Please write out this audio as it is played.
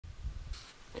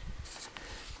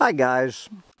Hi guys,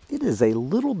 it is a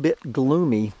little bit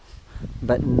gloomy,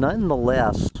 but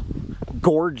nonetheless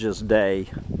gorgeous day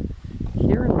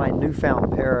here in my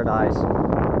newfound paradise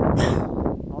on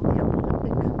the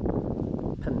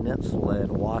Olympic Peninsula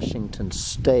in Washington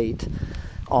State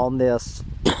on this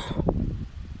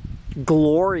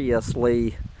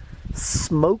gloriously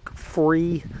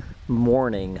smoke-free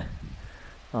morning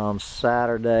on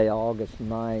Saturday, August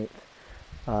 9th.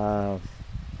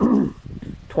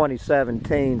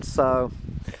 2017. So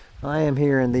I am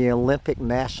here in the Olympic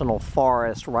National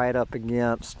Forest right up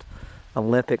against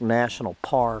Olympic National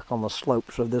Park on the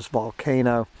slopes of this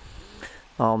volcano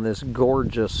on this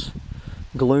gorgeous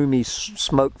gloomy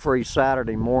smoke-free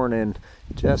Saturday morning,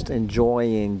 just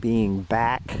enjoying being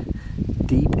back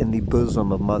deep in the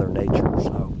bosom of Mother Nature.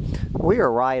 So we are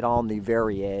right on the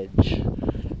very edge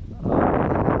of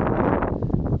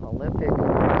the Olympic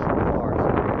National Forest.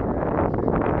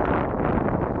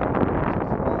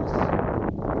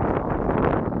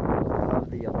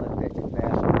 The Olympic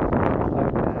National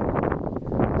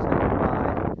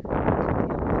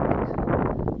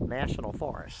National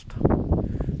Forest.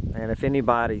 And if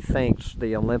anybody thinks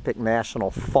the Olympic National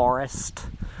Forest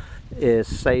is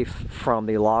safe from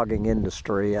the logging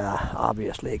industry,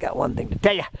 obviously I got one thing to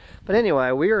tell you. But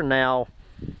anyway, we are now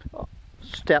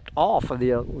stepped off of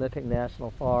the Olympic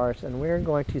National Forest, and we're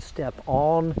going to step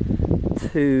on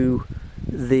to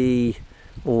the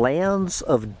lands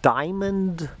of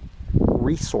diamond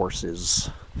resources.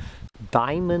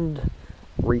 Diamond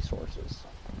resources.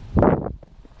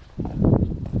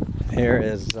 Here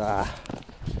is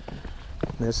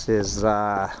this is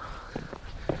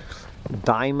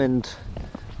diamond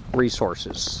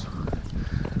resources.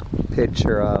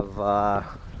 Picture of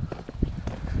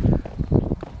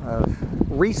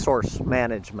resource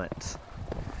management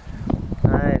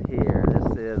right here.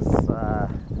 This is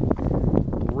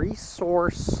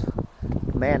resource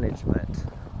management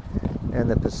in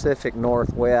the Pacific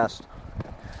Northwest.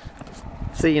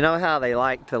 See, you know how they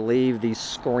like to leave these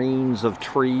screens of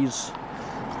trees?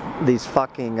 These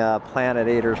fucking planet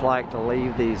eaters like to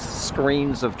leave these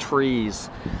screens of trees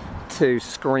to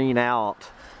screen out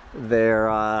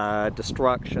their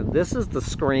destruction. This is the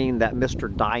screen that Mr.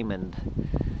 Diamond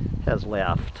has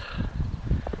left.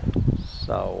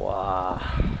 So,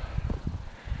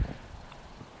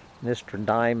 Mr.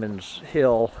 Diamond's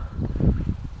hill,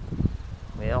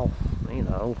 well, you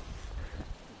know,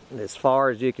 as far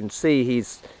as you can see,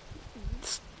 he's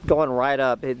going right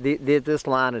up. This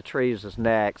line of trees is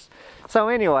next. So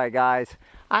anyway, guys,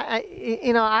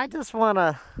 I just want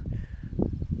to,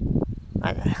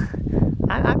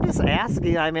 I'm just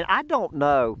asking, I mean, I don't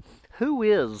know, who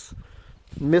is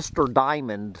Mr.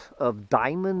 Diamond of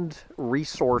Diamond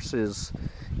Resources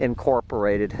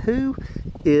Incorporated? Who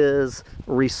is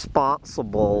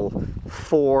responsible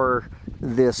for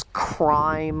this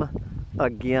crime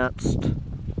against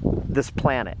this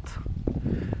planet?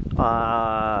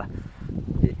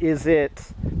 Is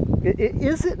it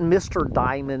Mr.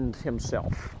 Diamond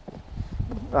himself?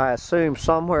 I assume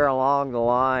somewhere along the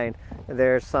line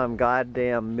there's some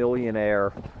goddamn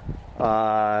millionaire,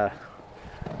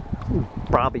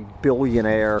 probably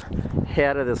billionaire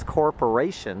head of this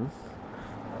corporation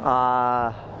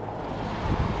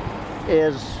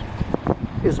is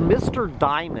Mr.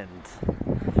 Diamond,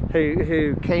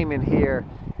 who came in here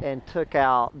and took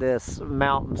out this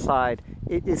mountainside.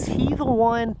 Is he the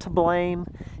one to blame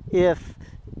if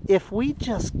we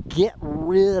just get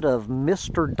rid of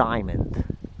Mr. Diamond,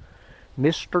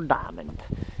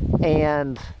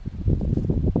 and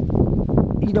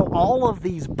you know, all of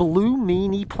these blue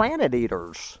meanie planet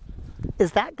eaters?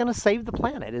 Is that going to save the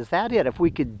planet? Is that it? If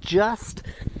we could just,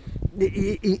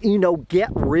 you know, get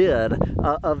rid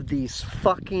of these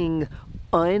fucking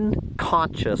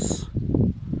unconscious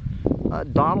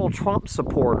Donald Trump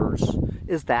supporters,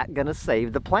 is that going to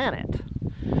save the planet?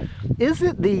 Is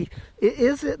it the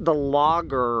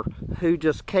logger who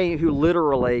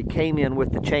literally came in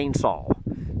with the chainsaw?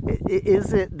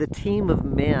 Is it the team of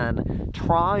men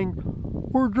trying,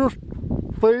 we're just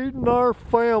feeding our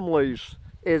families?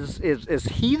 Is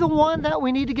he the one that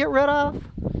we need to get rid of?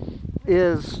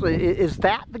 Is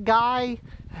that the guy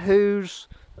who's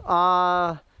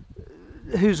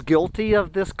guilty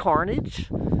of this carnage?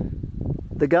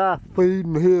 The guy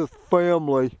feeding his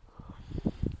family.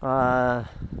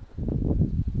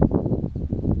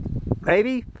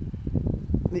 Maybe,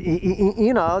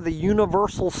 you know, the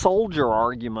universal soldier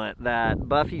argument that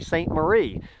Buffy St.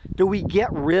 Marie. Do we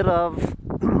get rid of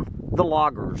the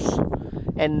loggers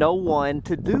and no one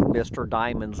to do Mr.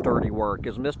 Diamond's dirty work?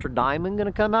 Is Mr. Diamond going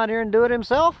to come out here and do it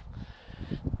himself?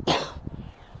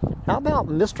 How about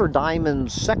Mr.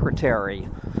 Diamond's secretary?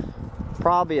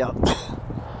 Probably a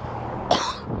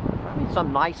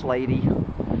some nice lady,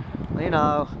 you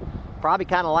know, probably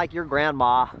kind of like your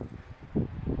grandma.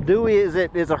 Is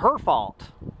it her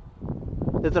fault?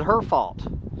 Is it her fault?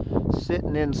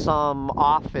 Sitting in some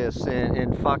office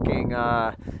in fucking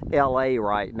LA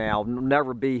right now,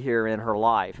 never be here in her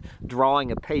life,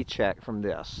 drawing a paycheck from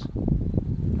this.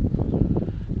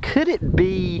 Could it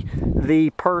be the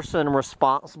person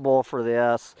responsible for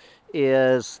this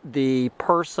is the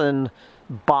person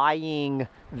buying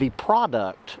the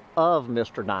product of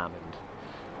Mr. Diamond?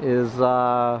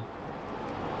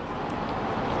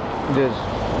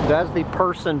 Does the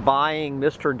person buying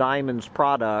Mr. Diamond's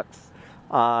products,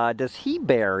 does he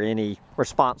bear any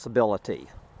responsibility?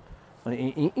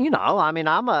 You know, I mean,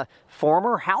 I'm a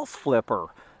former house flipper.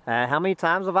 How many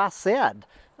times have I said,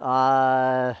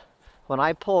 when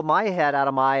I pulled my head out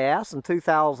of my ass in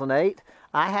 2008,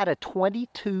 I had a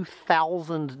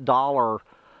 $22,000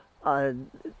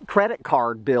 credit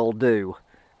card bill due.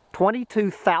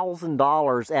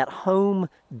 $22,000 at Home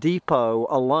Depot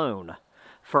alone.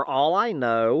 For all I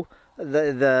know,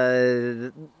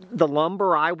 the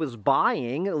lumber I was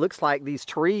buying, it looks like these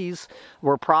trees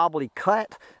were probably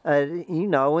cut, you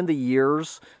know, in the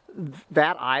years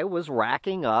that I was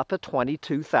racking up a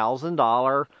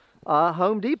 $22,000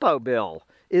 Home Depot bill.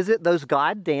 Is it those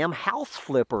goddamn house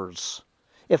flippers?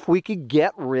 If we could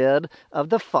get rid of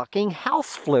the fucking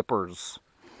house flippers.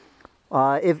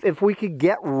 If we could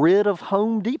get rid of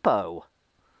Home Depot.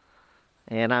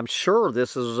 And I'm sure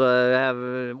this is,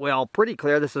 well, pretty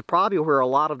clear, this is probably where a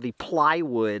lot of the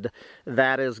plywood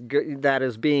that is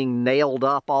being nailed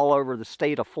up all over the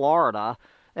state of Florida,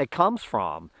 it comes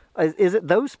from. Is it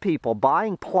those people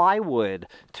buying plywood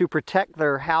to protect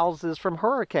their houses from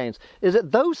hurricanes? Is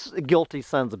it those guilty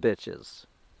sons of bitches?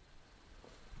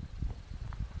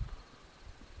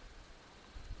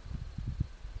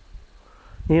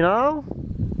 You know?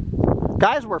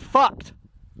 Guys, we're fucked.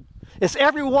 It's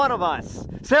every one of us.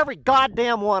 It's every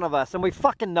goddamn one of us, and we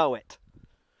fucking know it.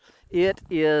 It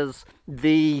is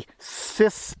the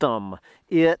system.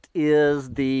 It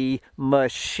is the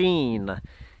machine.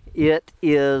 It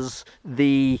is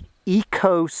the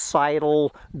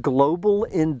ecocidal global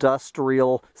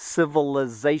industrial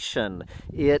civilization.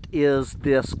 It is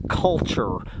this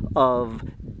culture of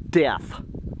death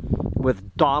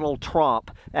with Donald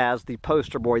Trump as the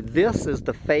poster boy. This is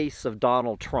the face of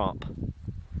Donald Trump.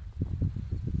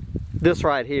 This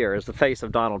right here is the face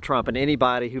of Donald Trump and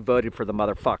anybody who voted for the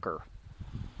motherfucker.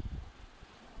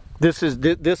 This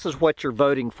is what you're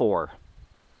voting for.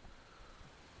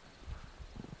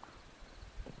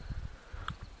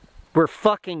 We're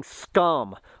fucking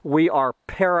scum. We are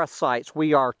parasites.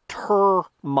 We are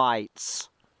termites.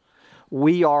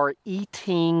 We are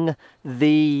eating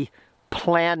the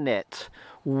planet.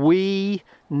 We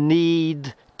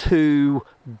need to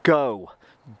go.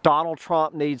 Donald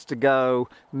Trump needs to go.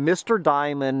 Mr.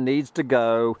 Diamond needs to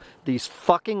go. These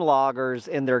fucking loggers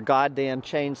and their goddamn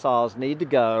chainsaws need to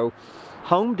go.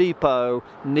 Home Depot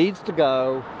needs to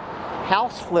go.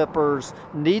 House flippers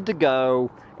need to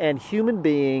go. And human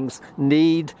beings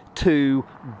need to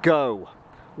go.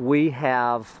 We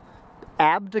have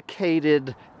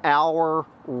abdicated our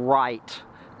right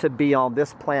to be on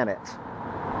this planet.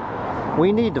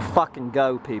 We need to fucking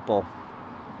go, people.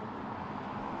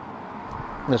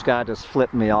 This guy just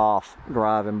flipped me off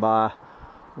driving by.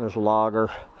 This logger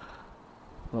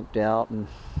looked out and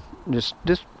just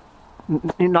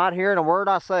not hearing a word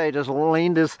I say, just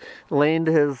leaned his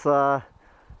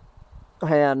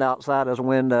hand outside his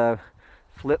window,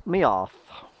 flipped me off.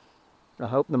 I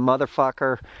hope the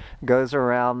motherfucker goes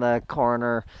around the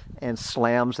corner and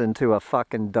slams into a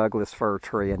fucking Douglas fir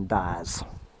tree and dies.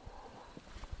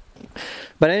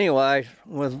 But anyway,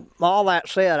 with all that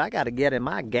said, I got to get in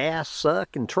my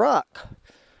gas-sucking truck.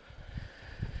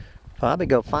 Probably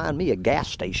go find me a gas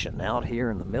station out here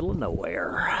in the middle of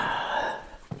nowhere.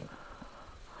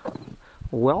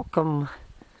 Welcome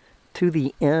to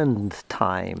the end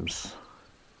times.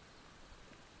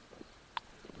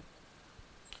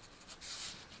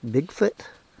 Bigfoot,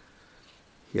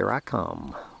 here I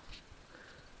come.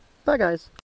 Bye, guys.